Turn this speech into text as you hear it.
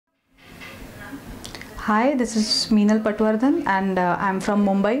Hi, this is Meenal and I'm from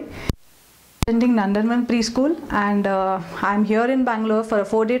Mumbai. Attending Nandanvan Preschool, and I'm here in Bangalore for a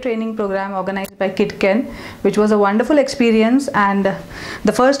 4-day training program organized by Kidken, which was a wonderful experience. And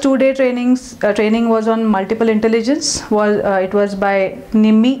the first 2-day training was on multiple intelligence. It was by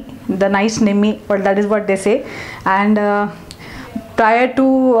Nimmi, the nice Nimmi, but that is what they say. And prior to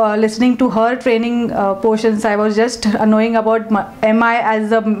listening to her training portions, I was just knowing about MI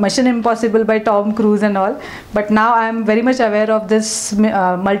as the Mission Impossible by Tom Cruise and all. But now I am very much aware of this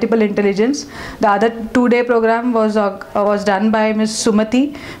multiple intelligence. The other 2-day program was done by Ms.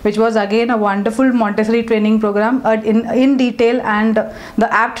 Sumati, which was again a wonderful Montessori training program in detail, and the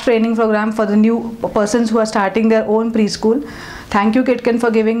apt training program for the new persons who are starting their own preschool. Thank you, Kidken,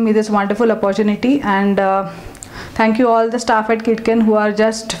 for giving me this wonderful opportunity, and thank you all the staff at Kidken who are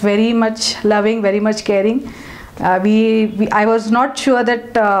just very much loving, very much caring. I was not sure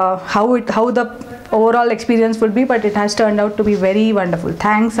that how the overall experience would be, but it has turned out to be very wonderful.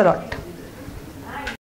 Thanks a lot.